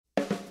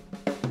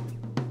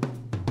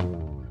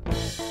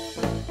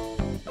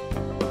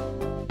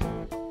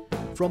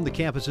From the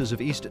campuses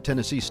of East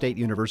Tennessee State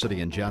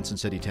University in Johnson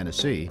City,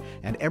 Tennessee,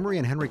 and Emory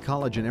and Henry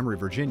College in Emory,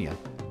 Virginia,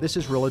 this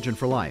is Religion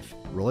for Life,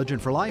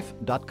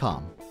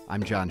 religionforlife.com.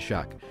 I'm John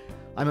Shuck.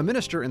 I'm a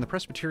minister in the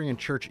Presbyterian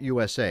Church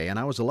USA, and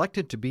I was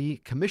elected to be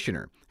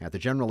commissioner at the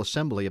General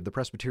Assembly of the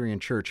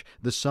Presbyterian Church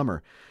this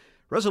summer.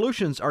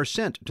 Resolutions are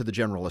sent to the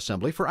General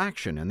Assembly for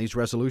action, and these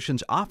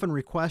resolutions often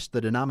request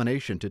the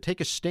denomination to take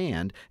a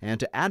stand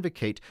and to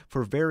advocate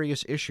for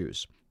various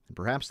issues. And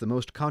perhaps the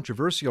most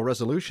controversial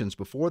resolutions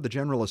before the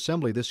General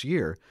Assembly this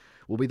year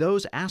will be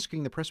those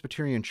asking the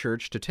Presbyterian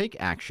Church to take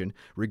action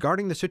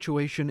regarding the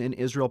situation in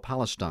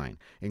Israel-Palestine,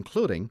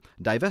 including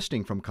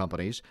divesting from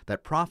companies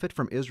that profit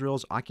from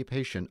Israel's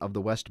occupation of the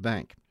West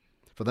Bank.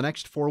 For the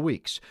next 4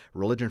 weeks,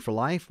 Religion for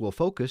Life will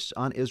focus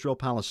on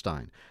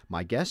Israel-Palestine.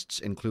 My guests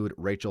include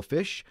Rachel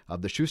Fish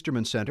of the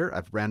Schusterman Center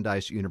of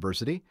Brandeis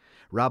University,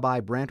 Rabbi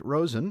Brant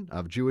Rosen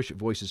of Jewish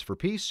Voices for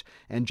Peace,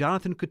 and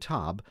Jonathan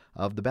Kutab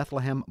of the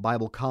Bethlehem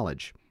Bible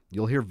College.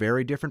 You'll hear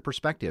very different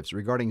perspectives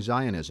regarding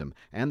Zionism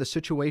and the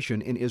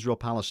situation in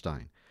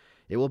Israel-Palestine.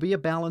 It will be a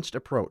balanced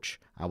approach.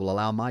 I will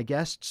allow my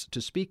guests to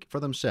speak for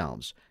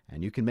themselves,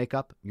 and you can make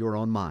up your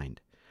own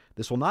mind.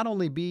 This will not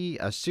only be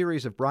a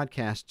series of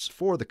broadcasts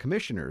for the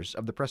commissioners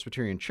of the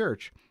Presbyterian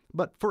Church,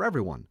 but for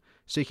everyone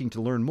seeking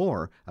to learn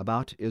more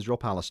about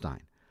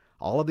Israel-Palestine.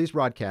 All of these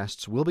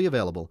broadcasts will be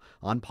available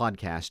on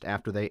podcast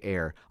after they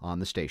air on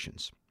the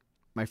stations.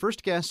 My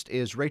first guest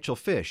is Rachel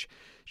Fish.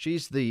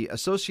 She's the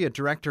Associate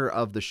Director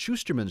of the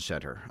Schusterman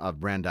Center of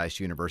Brandeis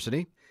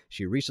University.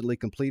 She recently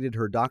completed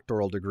her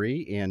doctoral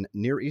degree in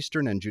Near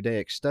Eastern and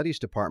Judaic Studies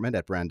Department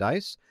at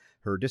Brandeis.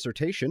 Her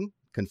dissertation,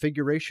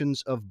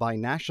 Configurations of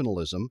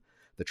Binationalism,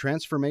 the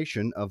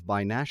Transformation of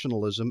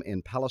Binationalism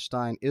in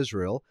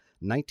Palestine-Israel,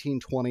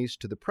 1920s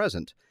to the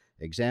Present,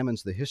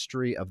 examines the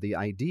history of the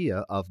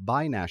idea of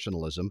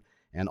binationalism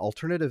and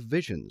alternative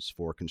visions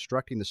for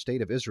constructing the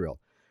State of Israel.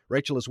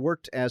 Rachel has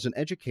worked as an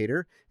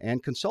educator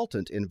and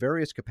consultant in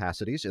various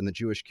capacities in the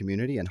Jewish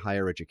community and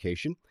higher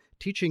education,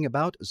 teaching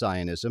about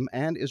Zionism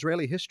and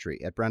Israeli history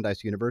at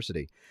Brandeis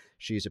University.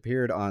 She's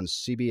appeared on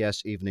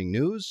CBS Evening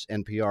News,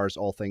 NPR's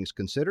All Things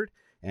Considered,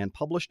 and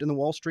published in the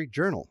Wall Street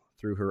Journal.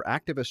 Through her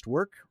activist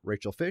work,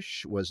 Rachel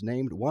Fish was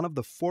named one of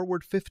the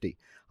Forward 50,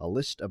 a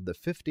list of the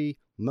 50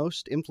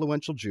 most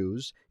influential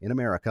Jews in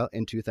America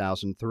in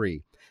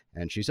 2003.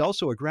 And she's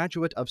also a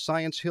graduate of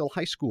Science Hill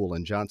High School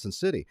in Johnson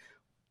City,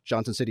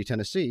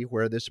 Tennessee,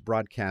 where this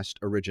broadcast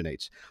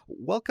originates.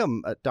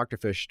 Welcome, Dr.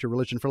 Fish, to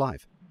Religion for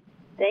Life.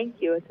 Thank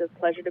you. It's a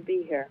pleasure to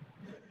be here.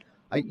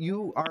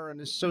 You are an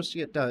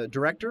associate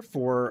director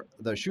for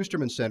the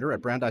Schusterman Center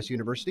at Brandeis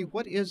University.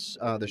 What is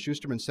the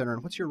Schusterman Center,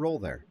 and what's your role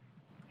there?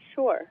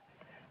 Sure.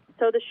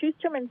 So the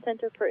Schusterman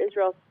Center for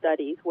Israel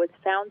Studies was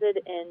founded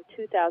in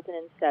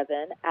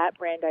 2007 at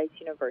Brandeis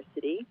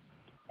University,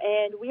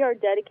 and we are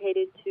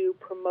dedicated to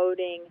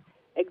promoting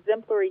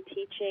exemplary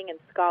teaching and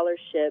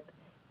scholarship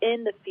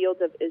in the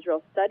field of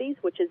Israel studies,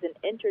 which is an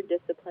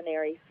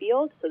interdisciplinary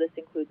field. So this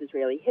includes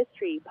Israeli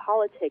history,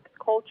 politics,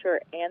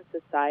 culture, and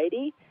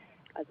society,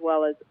 as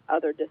well as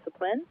other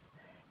disciplines.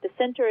 The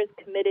center is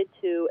committed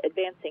to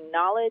advancing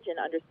knowledge and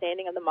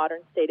understanding of the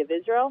modern state of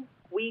Israel.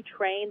 We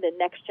train the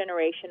next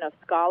generation of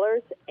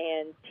scholars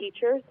and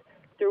teachers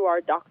through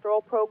our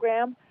doctoral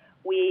program.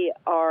 We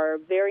are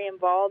very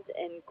involved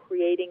in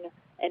creating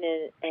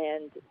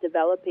and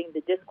developing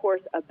the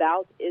discourse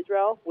about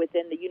Israel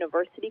within the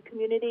university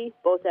community,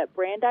 both at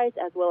Brandeis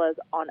as well as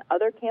on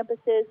other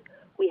campuses.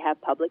 We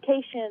have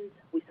publications,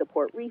 we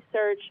support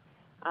research,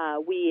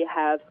 we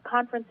have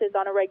conferences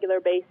on a regular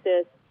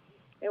basis,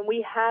 and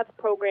we have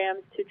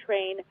programs to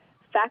train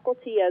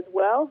faculty as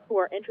well who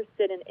are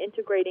interested in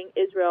integrating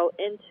Israel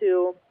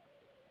into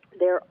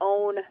their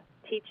own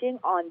teaching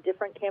on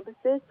different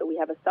campuses. So we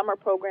have a summer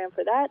program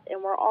for that,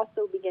 and we're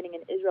also beginning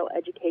an Israel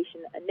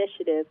Education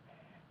Initiative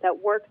that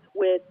works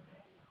with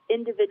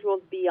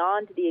individuals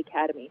beyond the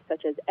academy,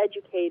 such as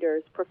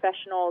educators,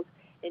 professionals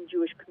in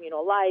Jewish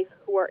communal life,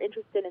 who are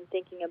interested in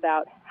thinking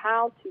about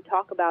how to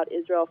talk about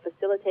Israel,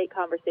 facilitate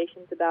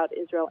conversations about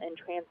Israel, and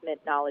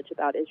transmit knowledge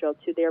about Israel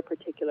to their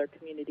particular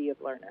community of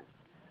learners.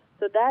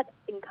 So that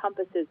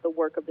encompasses the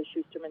work of the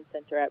Schusterman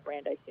Center at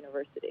Brandeis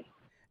University.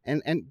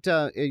 And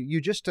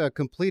you just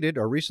completed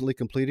or recently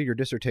completed your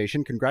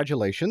dissertation.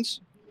 Congratulations.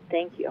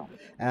 Thank you.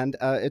 And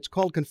it's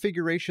called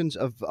Configurations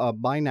of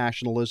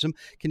Binationalism.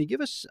 Can you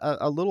give us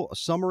a little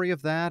summary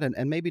of that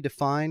and maybe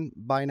define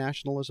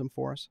binationalism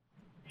for us?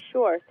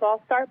 Sure. So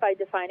I'll start by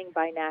defining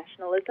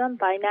binationalism.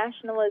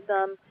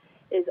 Binationalism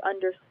is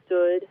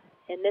understood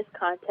in this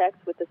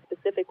context with a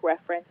specific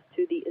reference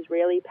to the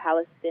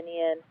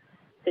Israeli-Palestinian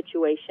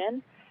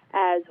situation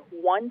as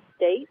one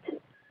state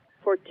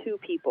for two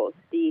peoples,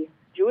 the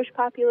Jewish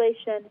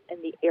population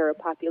and the Arab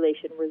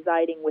population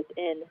residing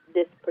within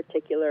this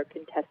particular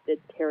contested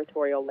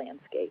territorial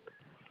landscape.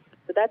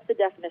 So that's the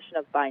definition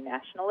of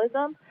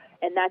binationalism,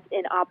 and that's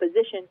in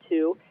opposition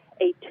to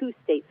a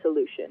two-state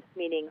solution,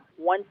 meaning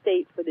one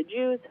state for the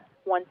Jews,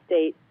 one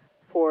state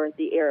for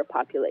the Arab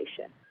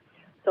population.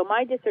 So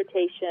my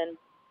dissertation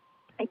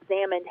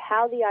examined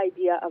how the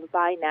idea of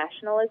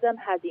binationalism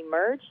has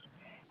emerged,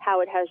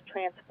 how it has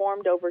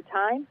transformed over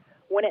time,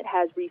 when it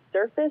has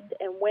resurfaced,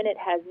 and when it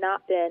has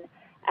not been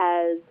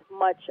as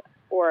much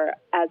or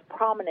as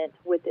prominent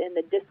within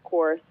the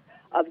discourse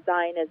of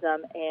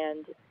Zionism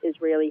and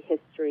Israeli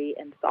history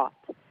and thought.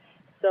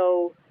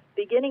 So,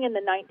 beginning in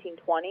the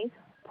 1920s,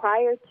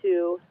 prior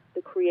to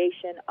the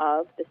creation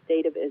of the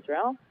State of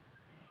Israel,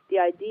 the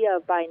idea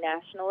of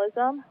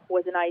binationalism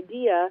was an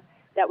idea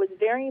that was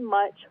very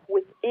much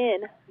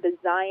within the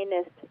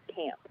Zionist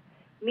camp,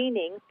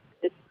 meaning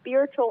the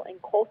spiritual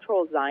and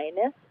cultural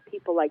Zionists,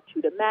 people like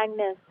Judah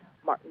Magnus,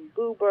 Martin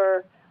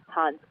Buber,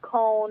 Hans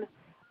Kohn,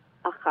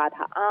 Ahad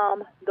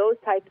Ha'am, those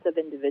types of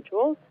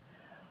individuals,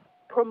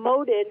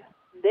 promoted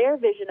their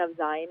vision of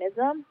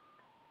Zionism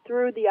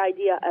through the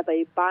idea of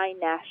a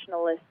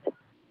binationalist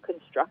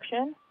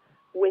construction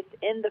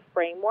within the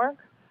framework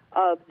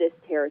of this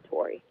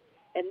territory.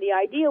 And the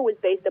idea was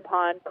based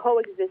upon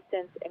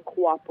coexistence and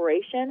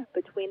cooperation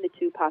between the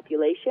two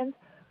populations,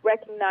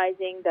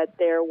 recognizing that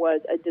there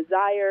was a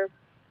desire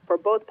for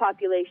both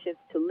populations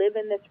to live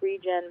in this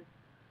region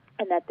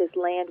and that this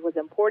land was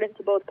important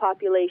to both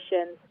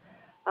populations.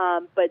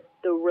 But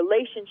the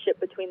relationship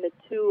between the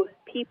two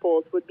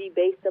peoples would be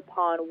based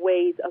upon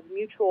ways of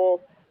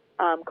mutual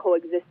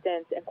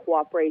coexistence and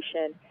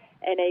cooperation,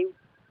 and a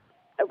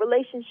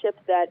relationship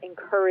that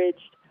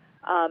encouraged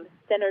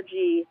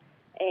synergy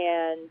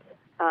and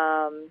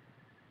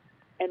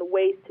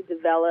ways to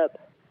develop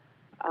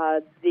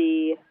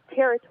the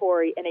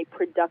territory in a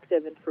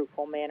productive and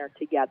fruitful manner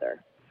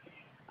together.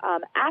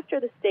 After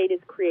the state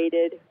is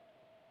created,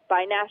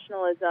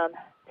 binationalism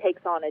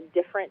takes on a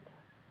different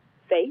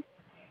face,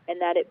 in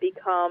that it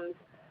becomes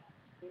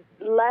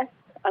less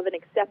of an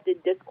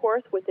accepted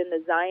discourse within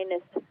the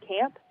Zionist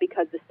camp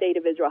because the State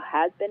of Israel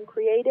has been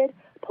created.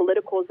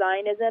 Political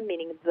Zionism,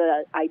 meaning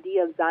the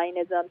idea of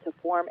Zionism to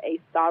form a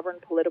sovereign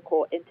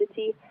political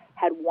entity,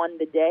 had won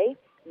the day,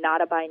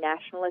 not a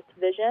binationalist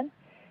vision.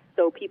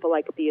 So people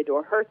like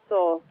Theodor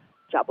Herzl,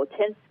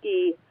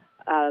 Jabotinsky,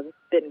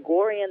 Ben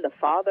Gurion, the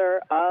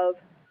father of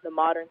the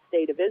modern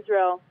State of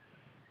Israel,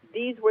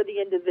 these were the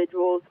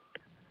individuals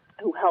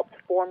who helped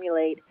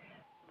formulate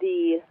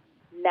the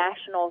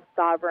national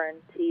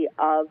sovereignty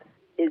of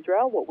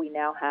Israel, what we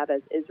now have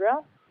as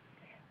Israel.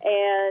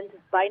 And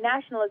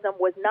binationalism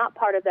was not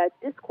part of that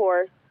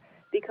discourse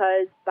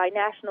because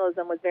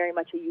binationalism was very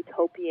much a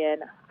utopian,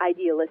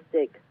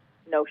 idealistic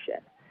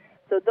notion.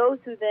 So those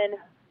who then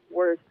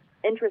were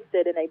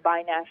interested in a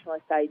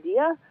binationalist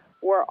idea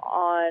were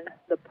on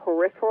the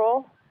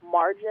peripheral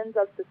margins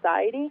of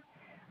society.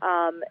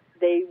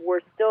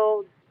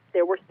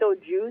 There were still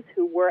Jews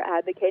who were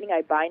advocating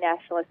a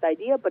binationalist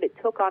idea, but it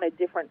took on a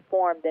different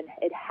form than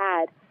it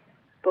had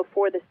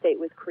before the state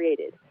was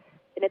created.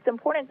 And it's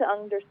important to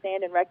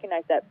understand and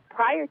recognize that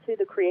prior to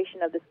the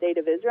creation of the State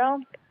of Israel,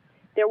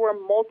 there were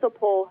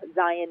multiple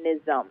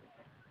Zionisms.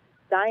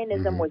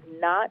 Zionism was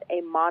not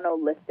a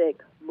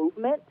monolithic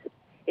movement.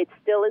 It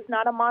still is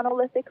not a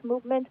monolithic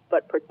movement,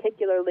 but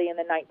particularly in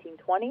the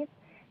 1920s,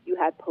 you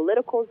had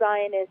political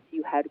Zionists,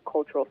 you had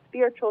cultural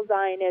spiritual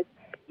Zionists,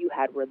 you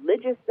had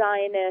religious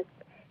Zionists.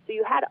 So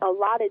you had a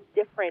lot of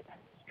different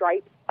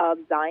stripes of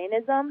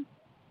Zionism.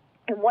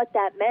 And what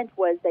that meant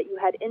was that you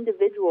had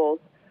individuals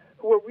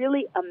who were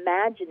really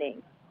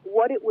imagining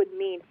what it would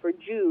mean for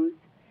Jews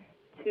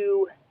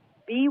to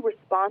be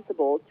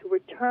responsible, to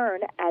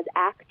return as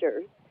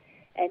actors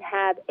and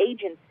have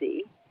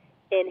agency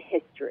in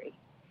history.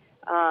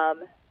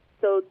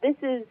 So this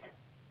is,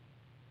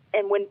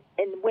 and when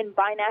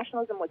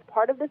binationalism was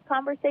part of this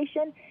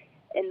conversation,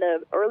 in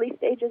the early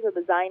stages of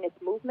the Zionist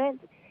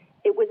movement,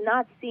 it was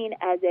not seen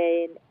as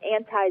an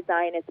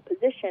anti-Zionist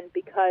position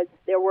because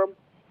there were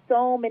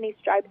so many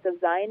stripes of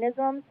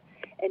Zionism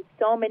and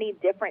so many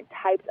different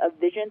types of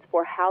visions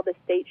for how the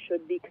state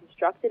should be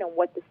constructed and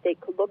what the state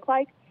could look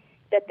like,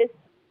 that this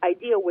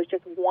idea was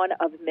just one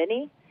of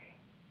many.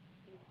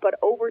 But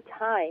over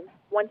time,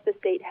 once the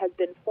state has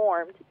been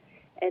formed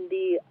and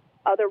the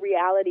other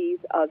realities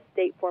of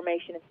state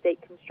formation and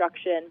state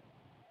construction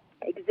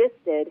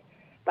existed,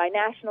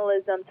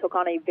 binationalism took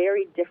on a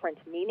very different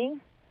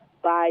meaning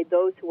by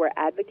those who were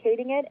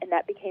advocating it, and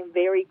that became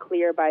very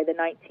clear by the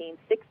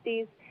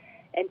 1960s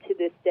and to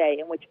this day,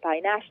 in which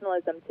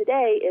binationalism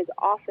today is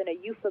often a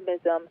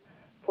euphemism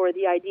for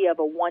the idea of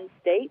a one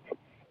state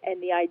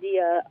and the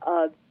idea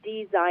of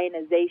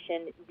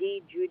de-Zionization,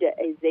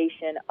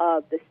 de-Judaization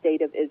of the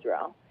State of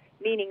Israel,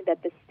 meaning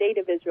that the State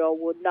of Israel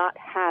would not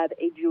have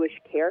a Jewish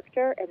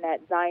character and that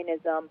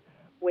Zionism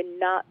would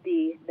not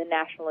be the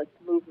nationalist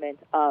movement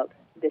of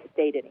this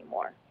state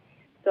anymore.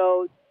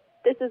 So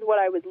this is what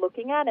I was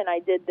looking at, and I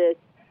did this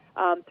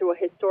through a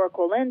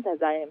historical lens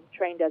as I am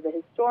trained as a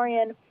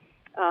historian.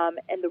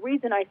 And the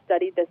reason I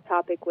studied this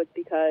topic was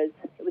because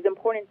it was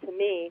important to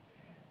me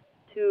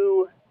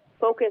to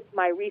focus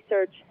my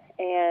research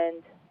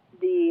and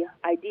the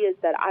ideas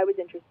that I was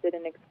interested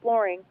in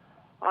exploring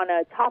on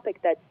a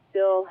topic that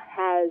still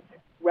has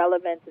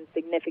relevance and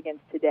significance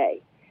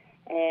today.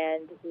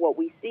 And what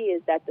we see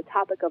is that the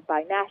topic of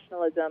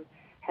binationalism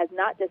has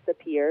not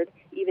disappeared,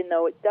 even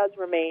though it does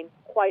remain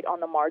quite on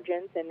the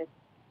margins and is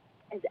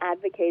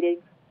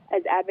advocated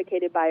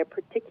by a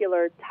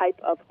particular type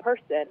of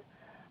person,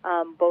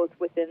 both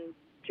within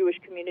Jewish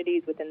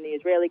communities, within the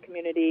Israeli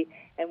community,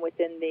 and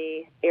within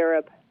the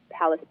Arab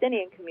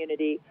Palestinian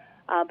community.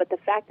 But the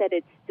fact that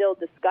it's still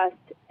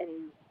discussed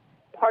in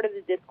part of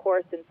the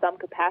discourse in some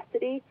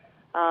capacity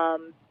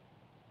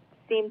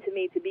seemed to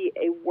me to be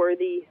a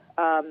worthy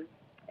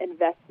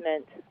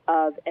investment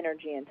of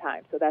energy and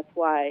time. So that's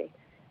why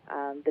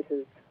this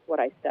is what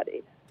I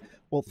studied.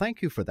 Well,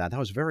 thank you for that. That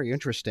was very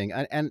interesting.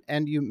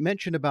 And you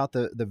mentioned about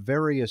the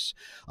various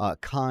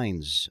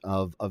kinds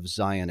of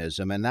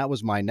Zionism, and that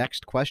was my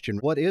next question.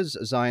 What is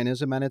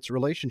Zionism and its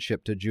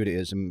relationship to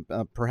Judaism,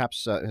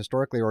 perhaps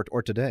historically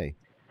or today?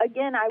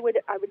 Again, I would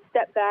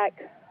step back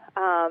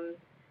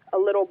a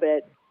little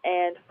bit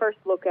and first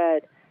look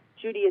at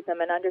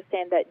Judaism and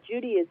understand that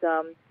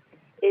Judaism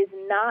is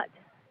not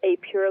a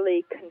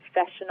purely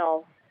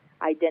confessional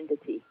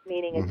identity,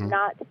 meaning it's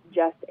not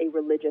just a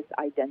religious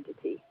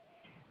identity.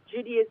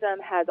 Judaism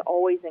has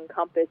always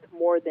encompassed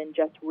more than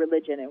just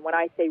religion. And when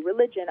I say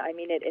religion, I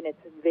mean it in its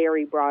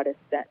very broadest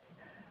sense.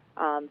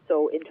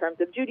 So in terms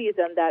of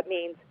Judaism, that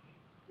means,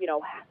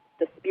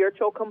 the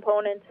spiritual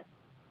component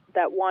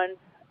that one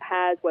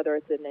has, whether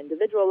it's an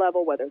individual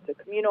level, whether it's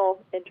a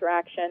communal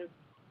interaction,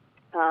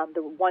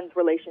 one's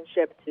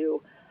relationship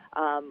to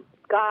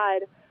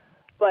God.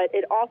 But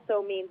it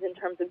also means, in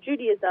terms of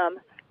Judaism,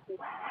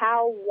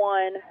 how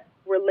one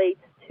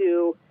relates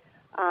to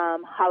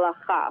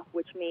halakha,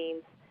 which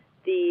means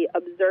the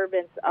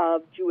observance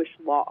of Jewish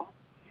law.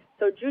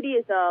 So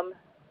Judaism,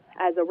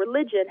 as a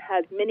religion,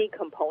 has many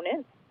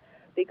components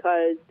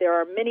because there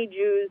are many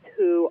Jews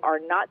who are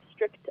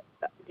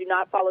do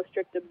not follow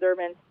strict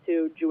observance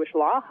to Jewish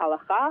law,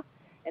 halakha,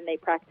 and they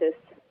practice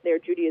their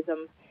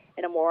Judaism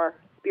in a more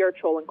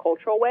spiritual and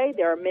cultural way.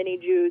 There are many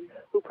Jews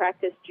who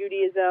practice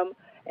Judaism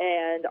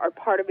and are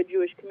part of a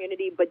Jewish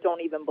community but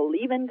don't even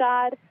believe in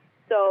God.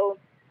 So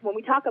when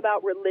we talk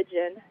about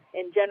religion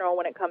in general,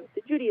 when it comes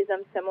to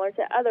Judaism, similar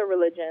to other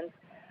religions,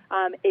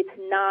 it's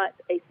not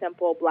a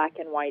simple black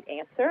and white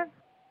answer.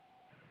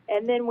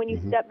 And then when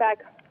you step back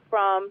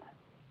from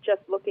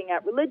just looking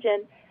at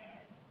religion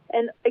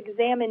and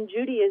examine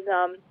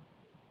Judaism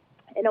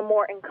in a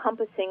more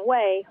encompassing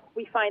way,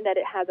 we find that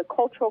it has a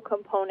cultural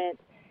component,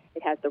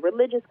 it has the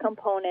religious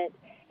component,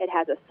 it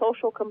has a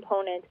social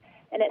component,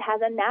 and it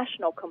has a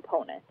national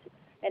component.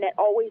 And it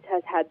always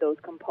has had those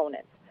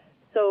components.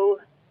 So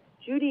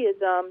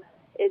Judaism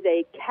is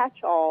a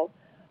catch-all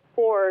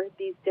for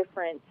these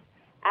different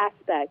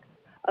aspects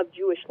of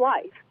Jewish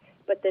life,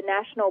 but the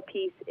national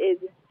piece is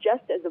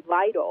just as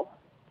vital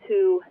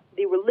to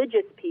the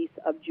religious piece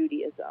of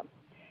Judaism.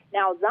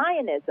 Now,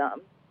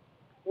 Zionism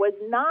was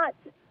not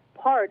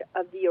part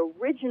of the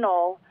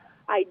original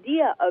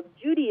idea of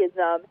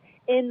Judaism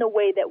in the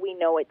way that we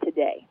know it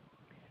today.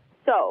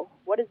 So,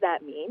 what does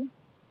that mean?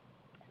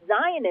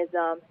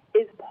 Zionism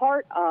is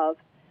part of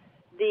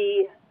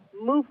the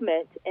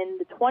movement in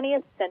the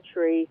 20th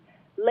century,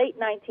 late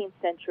 19th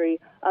century,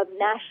 of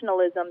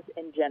nationalisms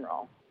in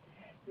general.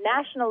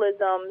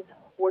 Nationalisms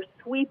were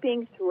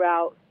sweeping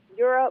throughout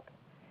Europe.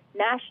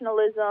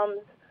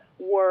 Nationalisms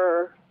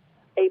were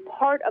a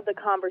part of the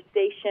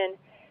conversation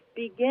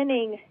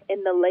beginning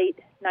in the late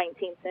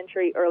 19th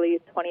century, early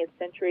 20th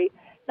century,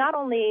 not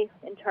only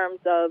in terms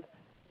of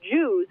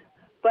Jews,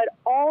 but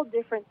all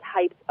different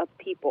types of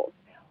peoples,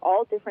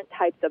 all different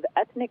types of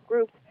ethnic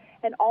groups,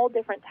 and all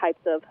different types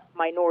of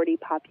minority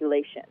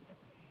populations.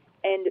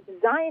 And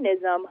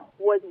Zionism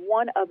was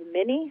one of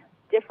many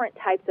different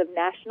types of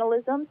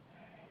nationalism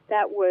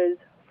that was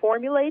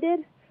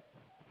formulated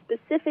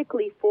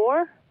specifically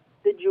for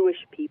the Jewish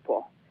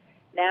people.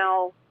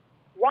 Now,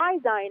 why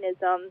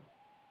Zionism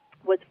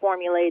was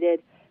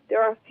formulated,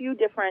 there are a few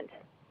different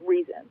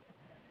reasons.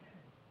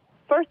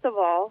 First of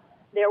all,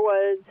 there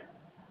was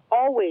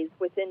always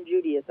within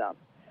Judaism,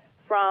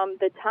 from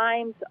the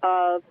times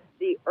of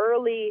the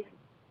early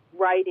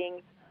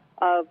writings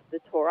of the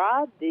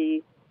Torah,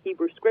 the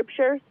Hebrew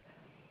Scriptures,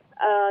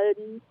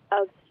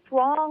 a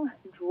strong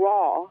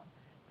draw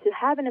to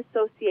have an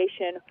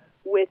association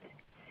with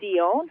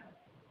Zion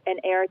and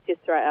Eretz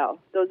Yisrael.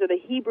 Those are the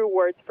Hebrew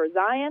words for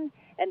Zion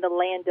and the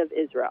land of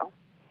Israel.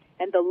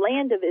 And the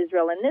land of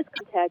Israel in this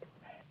context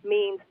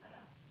means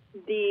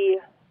the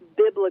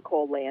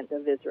biblical land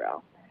of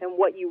Israel and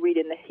what you read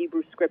in the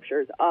Hebrew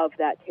Scriptures of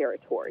that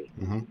territory.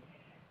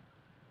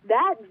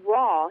 That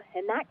draw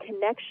and that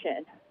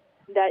connection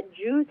that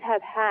Jews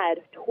have had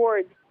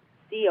towards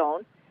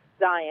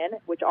Zion,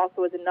 which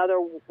also is another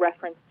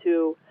reference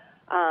to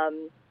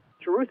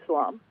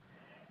Jerusalem,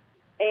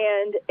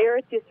 and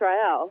Eretz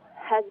Yisrael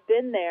has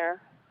been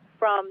there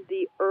from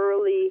the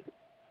early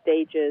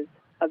stages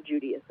of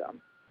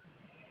Judaism.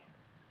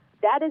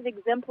 That is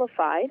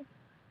exemplified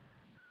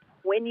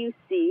when you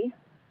see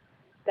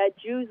that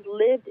Jews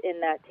lived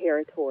in that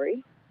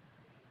territory,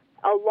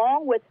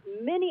 along with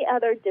many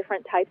other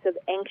different types of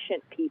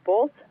ancient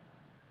peoples,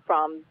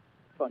 from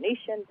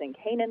Phoenicians and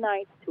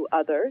Canaanites to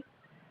others.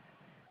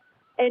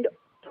 And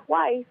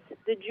twice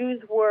the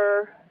Jews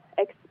were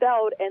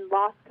expelled and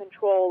lost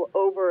control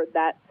over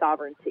that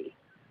sovereignty,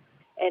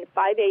 in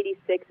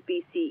 586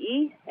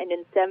 BCE and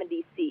in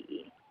 70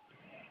 CE.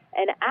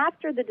 And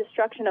after the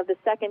destruction of the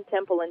Second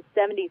Temple in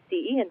 70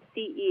 CE, and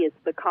CE is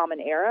the Common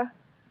Era,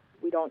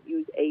 we don't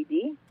use AD.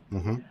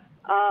 Mm-hmm.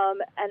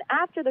 And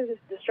after the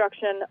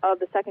destruction of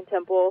the Second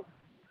Temple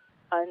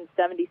in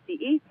 70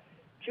 CE,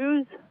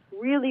 Jews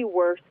really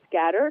were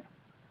scattered,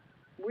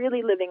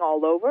 really living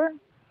all over.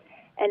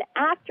 And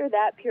after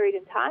that period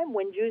in time,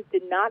 when Jews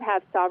did not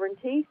have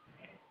sovereignty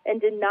and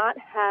did not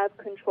have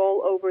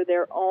control over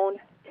their own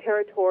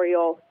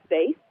territorial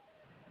space,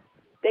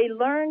 they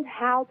learned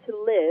how to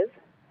live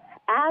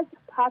as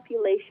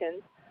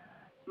populations,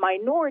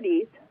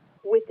 minorities,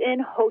 within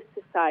host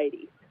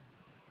societies.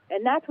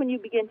 And that's when you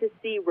begin to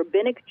see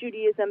Rabbinic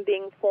Judaism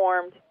being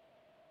formed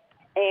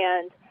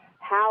and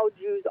how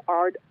Jews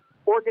are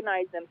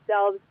organize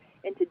themselves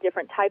into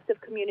different types of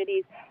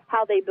communities,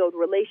 how they build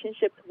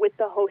relationships with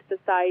the host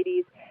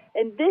societies.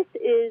 And this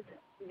is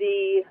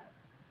the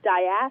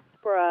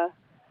diaspora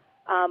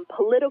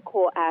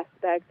political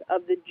aspect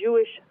of the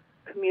Jewish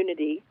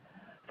community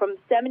from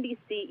 70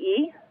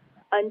 CE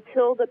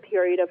until the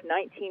period of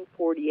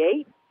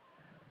 1948,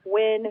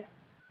 when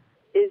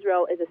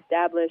Israel is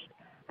established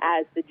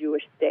as the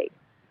Jewish state.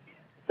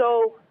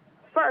 So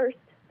first,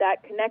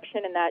 that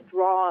connection and that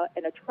draw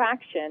and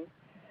attraction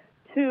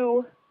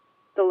to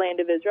the land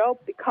of Israel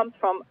comes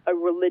from a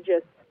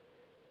religious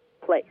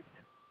place,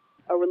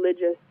 a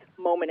religious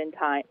moment in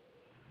time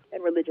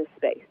and religious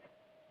space.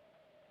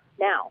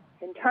 Now,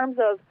 in terms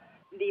of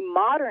the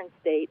modern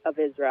state of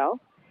Israel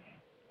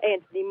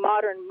and the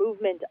modern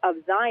movement of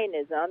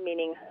Zionism,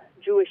 meaning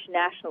Jewish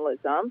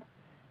nationalism,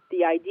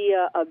 the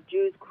idea of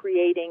Jews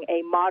creating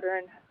a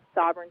modern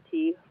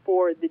sovereignty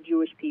for the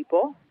Jewish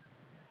people,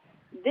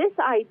 this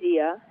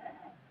idea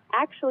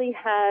actually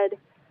had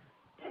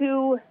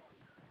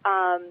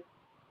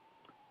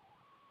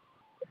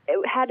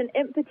it had an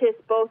impetus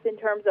both in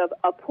terms of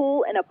a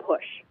pull and a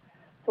push.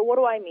 So what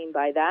do I mean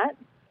by that?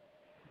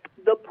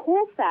 The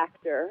pull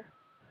factor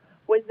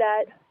was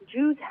that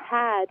Jews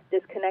had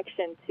this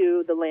connection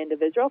to the land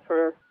of Israel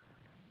for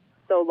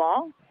so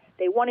long.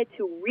 They wanted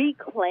to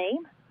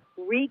reclaim,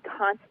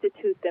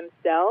 reconstitute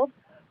themselves,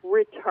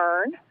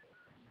 return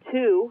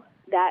to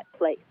that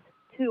place,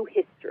 to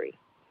history.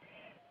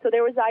 So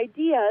there was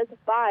ideas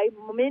by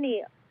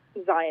many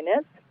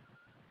Zionists,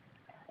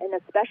 and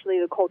especially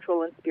the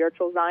cultural and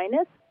spiritual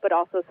Zionists, but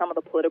also some of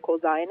the political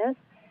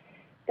Zionists,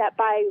 that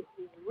by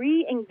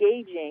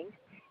re-engaging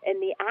in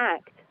the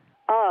act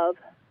of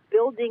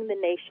building the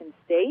nation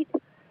state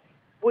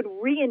would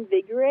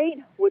reinvigorate,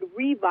 would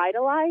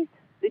revitalize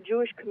the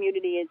Jewish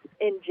community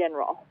in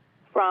general,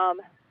 from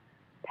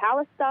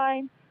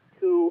Palestine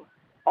to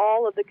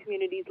all of the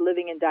communities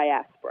living in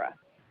diaspora.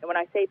 And when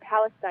I say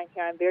Palestine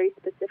here, I'm very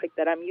specific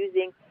that I'm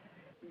using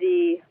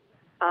the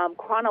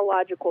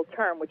chronological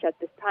term, which at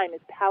this time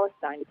is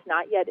Palestine. It's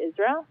not yet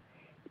Israel,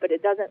 but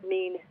it doesn't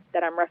mean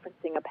that I'm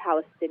referencing a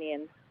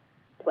Palestinian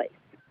place.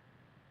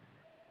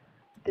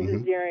 This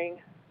is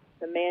during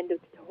the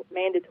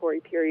mandatory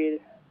period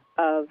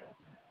of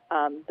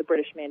the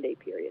British Mandate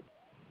period.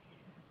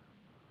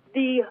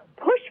 The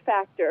push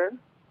factor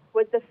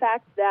was the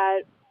fact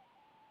that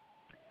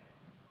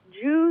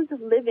Jews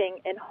living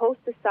in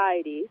host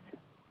societies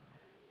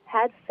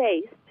had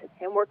faced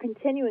and were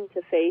continuing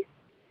to face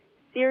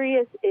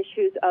serious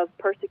issues of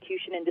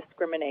persecution and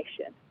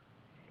discrimination.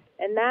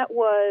 And that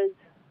was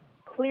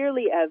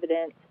clearly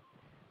evident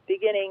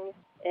beginning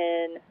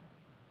in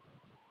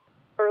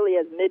early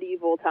as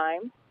medieval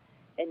times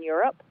in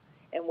Europe,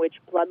 in which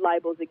blood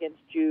libels against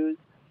Jews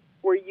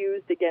were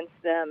used against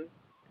them.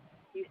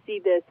 You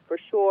see this for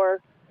sure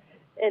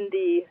in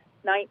the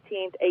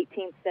 19th,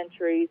 18th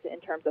centuries in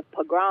terms of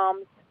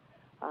pogroms.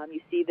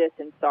 You see this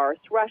in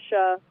Tsarist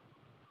Russia.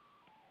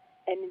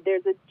 And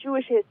there's a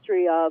Jewish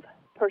history of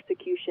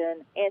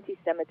persecution,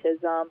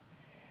 anti-Semitism,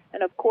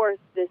 and of course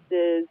this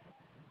is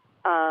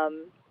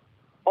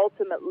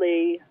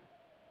ultimately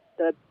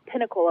the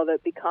pinnacle of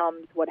it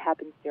becomes what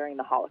happens during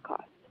the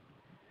Holocaust.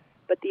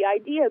 But the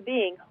idea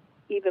being,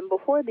 even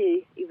before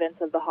the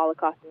events of the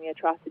Holocaust and the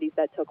atrocities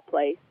that took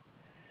place,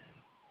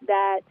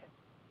 that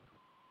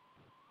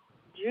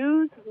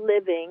Jews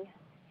living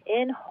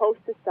in host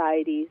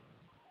societies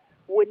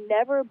would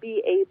never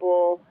be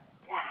able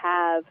to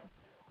have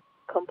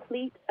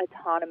complete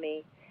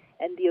autonomy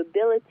and the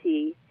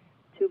ability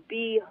to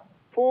be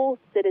full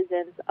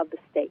citizens of the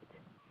state.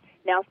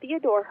 Now,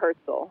 Theodor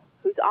Herzl,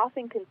 who's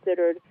often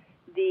considered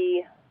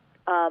the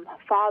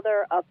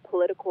father of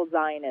political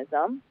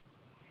Zionism,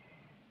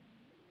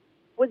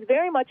 was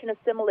very much an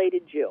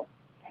assimilated Jew.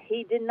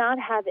 He did not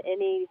have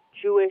any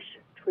Jewish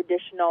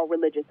traditional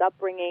religious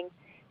upbringing.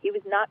 He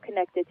was not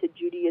connected to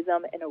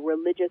Judaism in a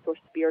religious or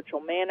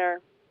spiritual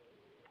manner.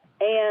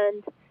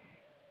 And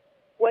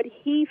what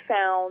he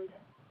found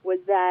was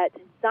that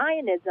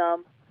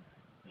Zionism,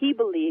 he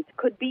believed,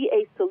 could be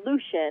a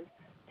solution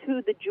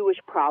to the Jewish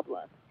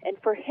problem. And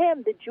for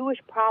him, the Jewish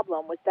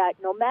problem was that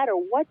no matter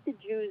what the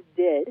Jews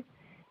did,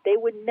 they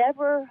would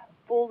never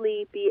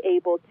fully be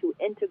able to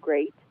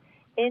integrate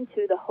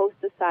into the host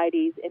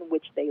societies in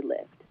which they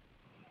lived.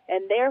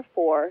 And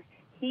therefore,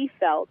 he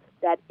felt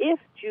that if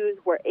Jews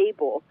were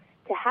able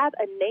to have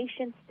a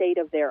nation state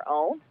of their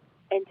own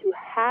and to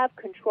have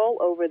control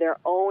over their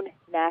own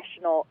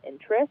national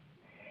interests,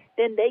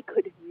 then they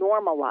could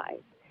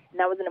normalize. And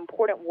that was an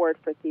important word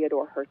for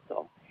Theodor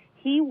Herzl.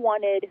 He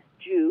wanted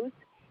Jews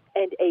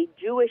and a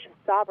Jewish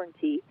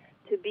sovereignty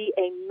to be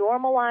a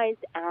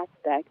normalized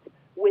aspect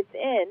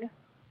within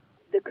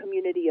the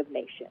community of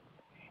nations.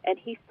 And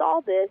he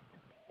saw this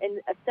in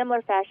a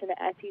similar fashion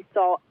as he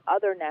saw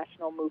other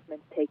national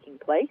movements taking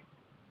place.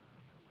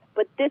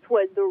 But this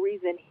was the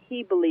reason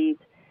he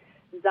believed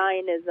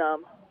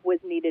Zionism was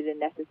needed and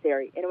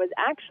necessary. And it was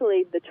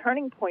actually the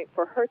turning point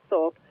for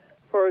Herzl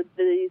for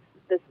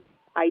this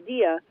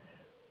idea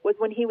was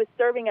when he was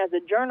serving as a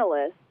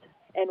journalist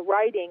and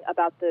writing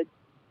about the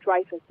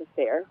Dreyfus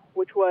Affair,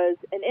 which was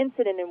an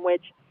incident in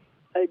which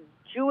a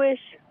Jewish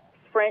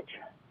French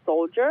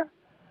soldier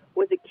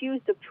was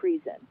accused of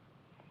treason.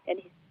 And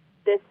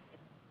this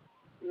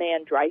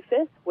man,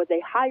 Dreyfus, was a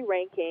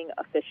high-ranking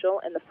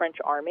official in the French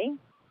army.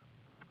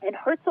 And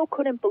Herzl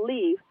couldn't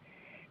believe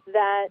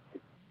that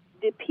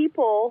the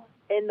people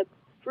in the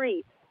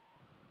streets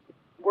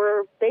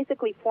were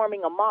basically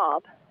forming a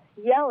mob,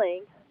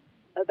 yelling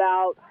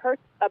about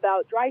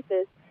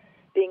Dreyfus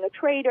being a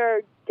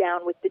traitor,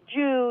 down with the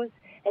Jews.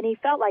 And he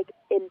felt like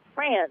in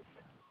France,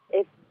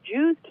 if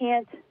Jews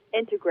can't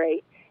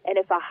integrate, and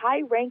if a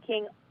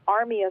high-ranking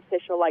army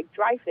official like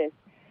Dreyfus,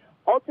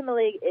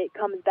 ultimately it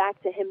comes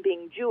back to him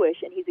being Jewish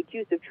and he's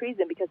accused of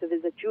treason because of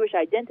his Jewish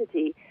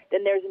identity,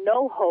 then there's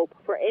no hope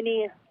for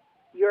any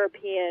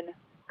European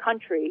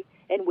country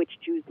in which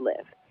Jews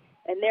live.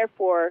 And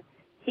therefore,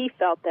 he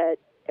felt that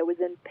it was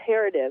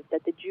imperative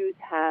that the Jews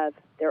have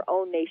their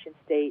own nation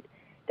state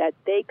that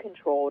they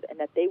controlled and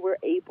that they were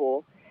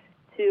able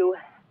to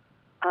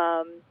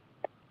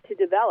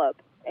develop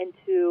and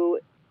to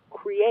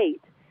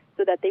create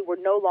so that they were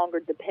no longer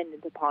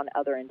dependent upon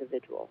other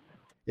individuals.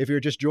 If you're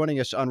just joining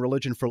us on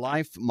Religion for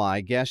Life,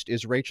 my guest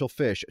is Rachel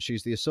Fish.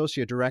 She's the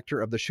Associate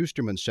Director of the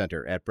Schusterman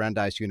Center at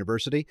Brandeis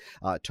University,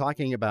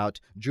 talking about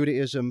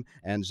Judaism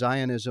and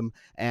Zionism,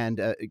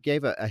 and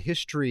gave a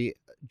history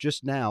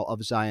just now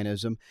of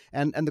Zionism.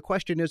 And the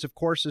question is, of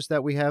course, is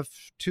that we have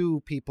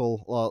two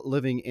people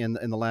living in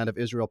the land of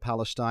Israel,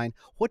 Palestine.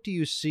 What do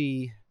you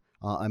see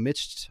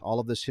amidst all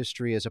of this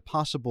history as a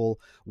possible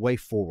way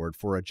forward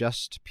for a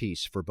just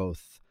peace for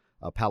both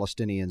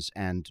Palestinians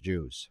and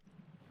Jews?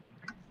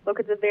 Look,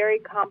 it's a very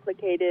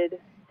complicated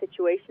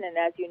situation, and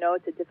as you know,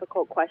 it's a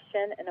difficult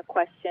question and a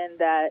question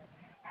that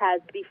has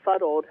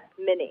befuddled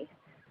many.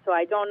 So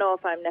I don't know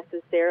if I'm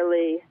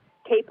necessarily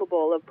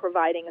capable of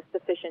providing a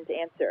sufficient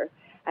answer.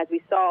 As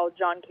we saw,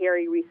 John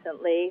Kerry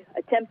recently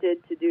attempted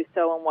to do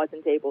so and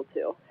wasn't able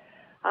to.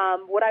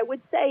 What I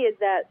would say is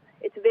that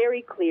it's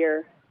very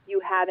clear you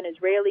have an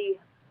Israeli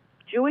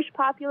Jewish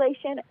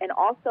population and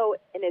also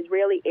an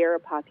Israeli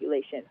Arab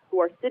population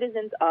who are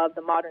citizens of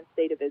the modern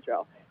state of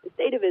Israel. The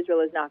state of Israel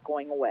is not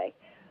going away.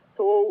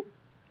 So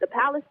the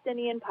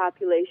Palestinian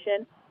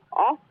population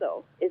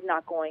also is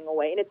not going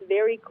away, and it's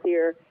very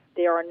clear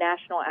there are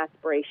national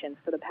aspirations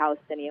for the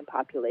Palestinian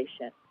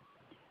population.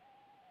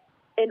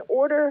 In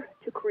order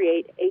to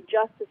create a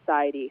just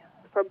society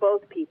for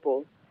both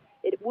peoples,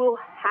 it will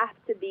have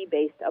to be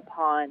based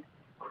upon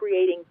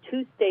creating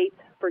two states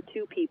for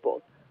two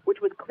peoples, which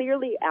was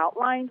clearly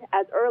outlined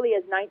as early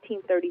as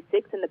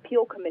 1936 in the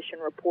Peel Commission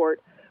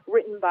report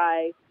written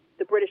by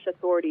the British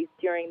authorities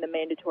during the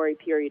mandatory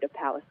period of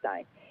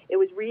Palestine. It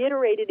was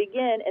reiterated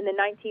again in the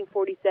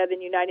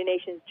 1947 United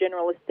Nations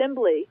General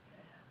Assembly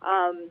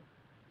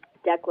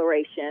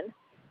declaration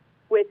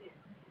with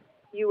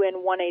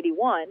UN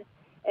 181,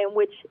 in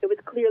which it was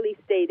clearly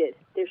stated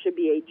there should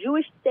be a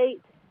Jewish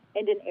state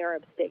and an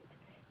Arab state.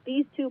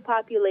 These two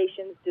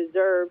populations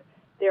deserve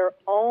their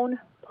own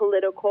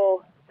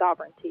political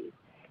sovereignties.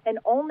 And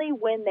only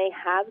when they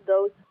have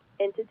those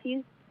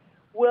entities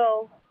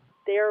will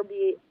there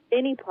be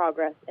any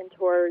progress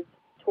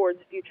towards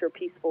future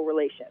peaceful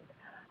relations.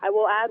 I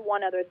will add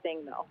one other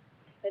thing, though.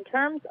 In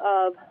terms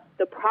of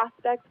the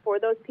prospects for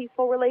those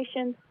peaceful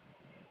relations,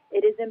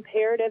 it is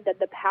imperative that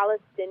the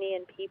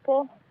Palestinian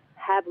people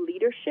have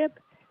leadership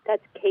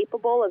that's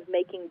capable of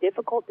making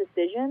difficult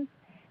decisions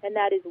and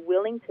that is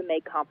willing to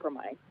make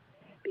compromise.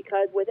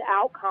 Because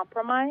without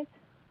compromise,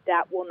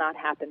 that will not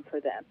happen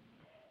for them.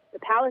 The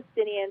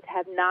Palestinians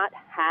have not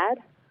had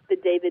the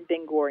David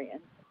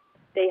Ben-Gurions.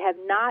 They have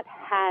not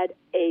had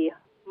a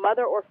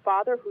mother or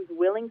father who's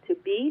willing to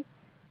be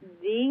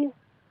the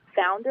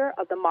founder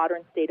of the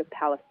modern state of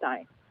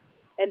Palestine.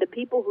 And the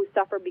people who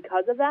suffer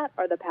because of that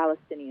are the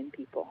Palestinian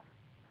people.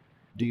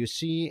 Do you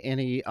see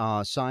any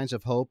signs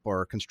of hope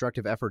or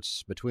constructive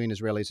efforts between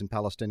Israelis and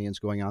Palestinians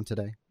going on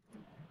today?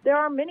 There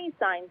are many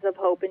signs of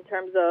hope in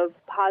terms of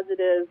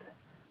positive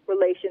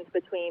relations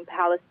between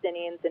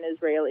Palestinians and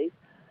Israelis.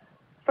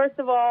 First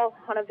of all,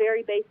 on a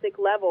very basic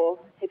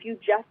level, if you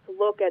just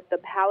look at the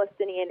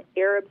Palestinian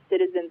Arab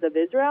citizens of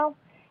Israel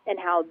and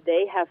how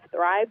they have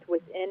thrived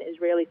within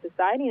Israeli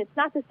society. And it's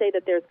not to say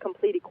that there's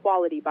complete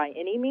equality by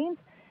any means.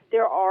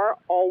 There are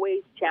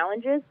always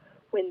challenges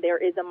when there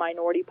is a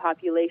minority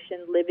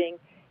population living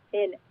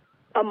in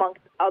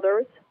amongst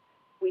others.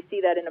 We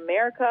see that in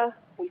America.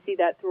 We see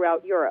that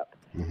throughout Europe.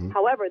 Mm-hmm.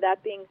 However,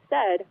 that being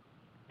said,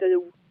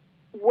 the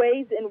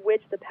ways in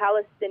which the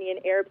Palestinian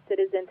Arab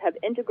citizens have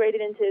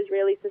integrated into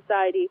Israeli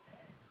society,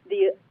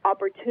 the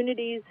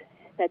opportunities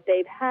that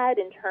they've had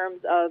in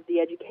terms of the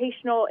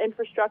educational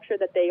infrastructure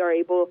that they are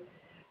able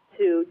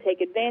to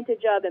take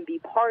advantage of and be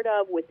part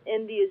of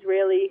within the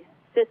Israeli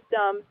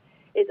system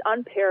is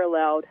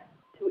unparalleled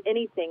to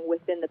anything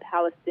within the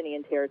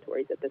Palestinian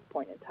territories at this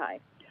point in time.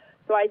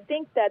 So I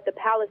think that the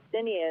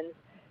Palestinians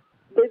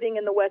living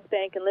in the West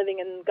Bank and living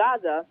in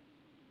Gaza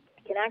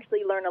can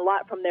actually learn a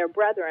lot from their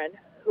brethren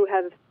who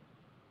have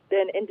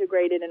been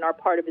integrated and are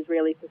part of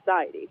Israeli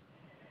society.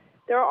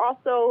 There are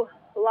also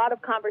a lot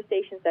of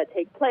conversations that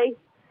take place.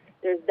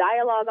 There's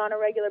dialogue on a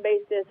regular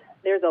basis.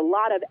 There's a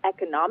lot of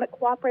economic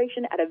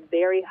cooperation at a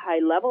very high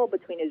level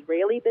between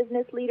Israeli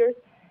business leaders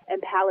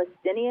and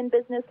Palestinian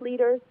business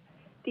leaders.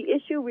 The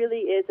issue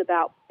really is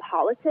about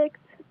politics,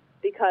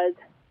 because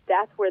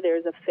that's where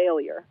there's a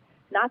failure,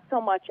 not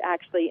so much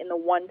actually in the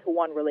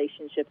one-to-one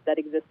relationships that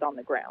exist on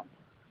the ground.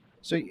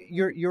 So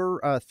your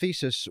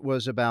thesis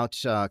was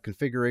about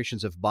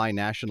configurations of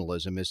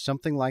binationalism. Is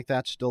something like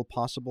that still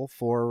possible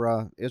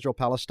for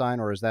Israel-Palestine,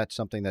 or is that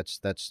something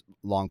that's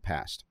long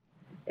past?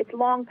 It's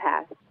long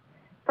past.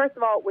 First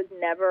of all, it was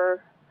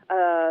never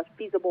a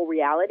feasible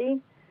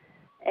reality,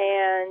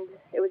 and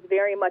it was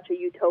very much a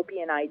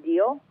utopian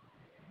ideal.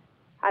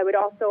 I would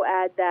also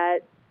add that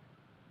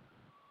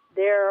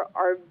there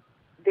are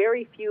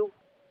very few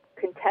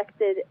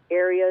contested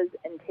areas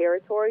and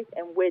territories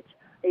in which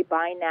a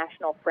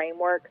binational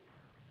framework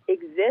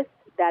exists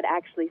that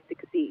actually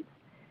succeeds.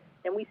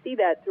 And we see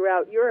that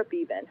throughout Europe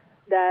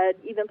that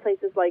even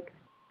places like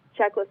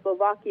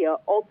Czechoslovakia,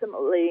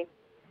 ultimately,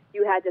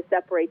 you had to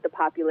separate the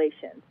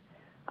populations.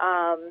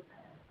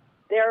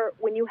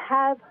 When you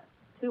have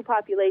two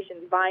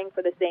populations vying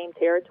for the same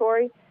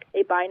territory,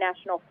 a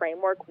binational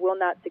framework will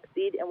not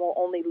succeed and will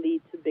only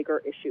lead to bigger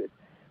issues,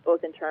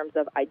 both in terms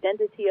of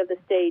identity of the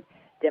state,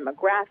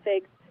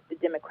 demographics, the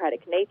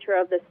democratic nature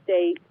of the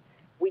state.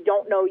 We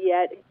don't know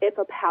yet if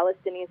a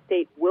Palestinian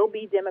state will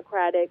be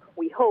democratic.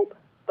 We hope,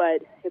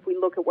 but if we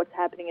look at what's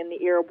happening in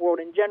the Arab world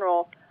in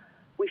general,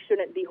 we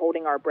shouldn't be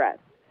holding our breath.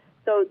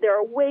 So there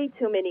are way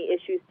too many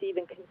issues to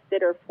even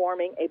consider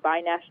forming a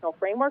binational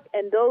framework,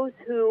 and those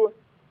who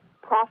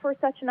proffer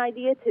such an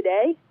idea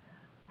today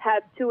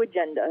have two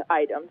agenda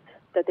items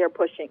that they're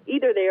pushing.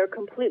 Either they are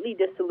completely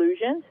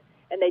disillusioned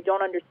and they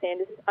don't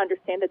understand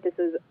that this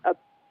is a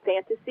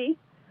fantasy,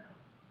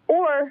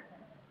 or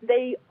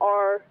they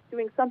are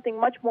doing something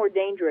much more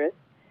dangerous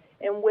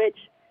in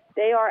which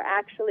they are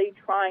actually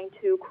trying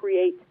to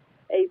create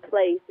a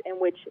place in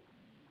which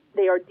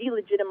they are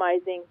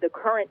delegitimizing the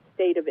current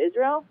state of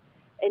Israel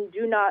and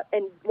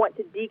want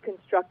to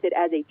deconstruct it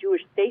as a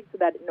Jewish state so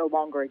that it no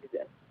longer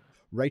exists.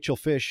 Rachel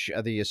Fish,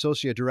 the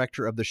Associate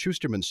Director of the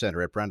Schusterman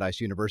Center at Brandeis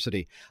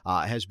University,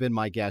 has been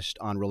my guest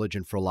on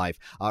Religion for Life.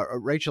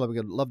 Rachel, I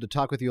would love to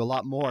talk with you a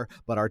lot more,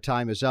 but our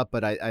time is up.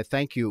 But I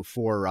thank you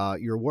for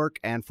your work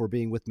and for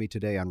being with me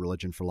today on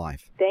Religion for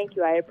Life. Thank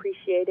you. I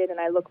appreciate it, and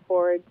I look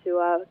forward to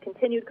a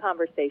continued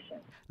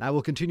conversation. And I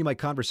will continue my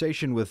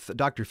conversation with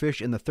Dr.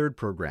 Fish in the third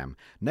program.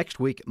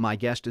 Next week, my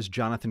guest is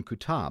Jonathan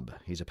Kutab.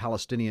 He's a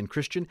Palestinian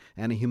Christian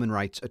and a human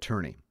rights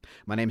attorney.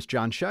 My name is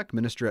John Shuck,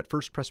 minister at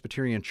First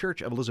Presbyterian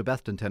Church of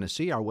Elizabethton,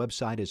 Tennessee. Our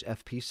website is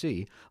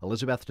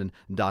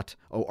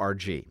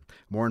fpcelizabethton.org.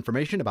 More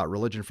information about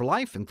Religion for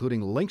Life,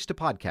 including links to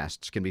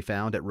podcasts, can be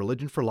found at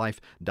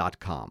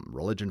religionforlife.com.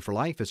 Religion for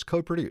Life is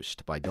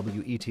co-produced by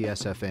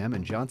WETS-FM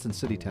in Johnson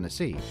City,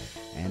 Tennessee,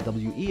 and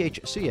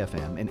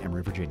WEHC-FM in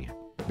Emory, Virginia.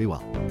 Be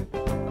well.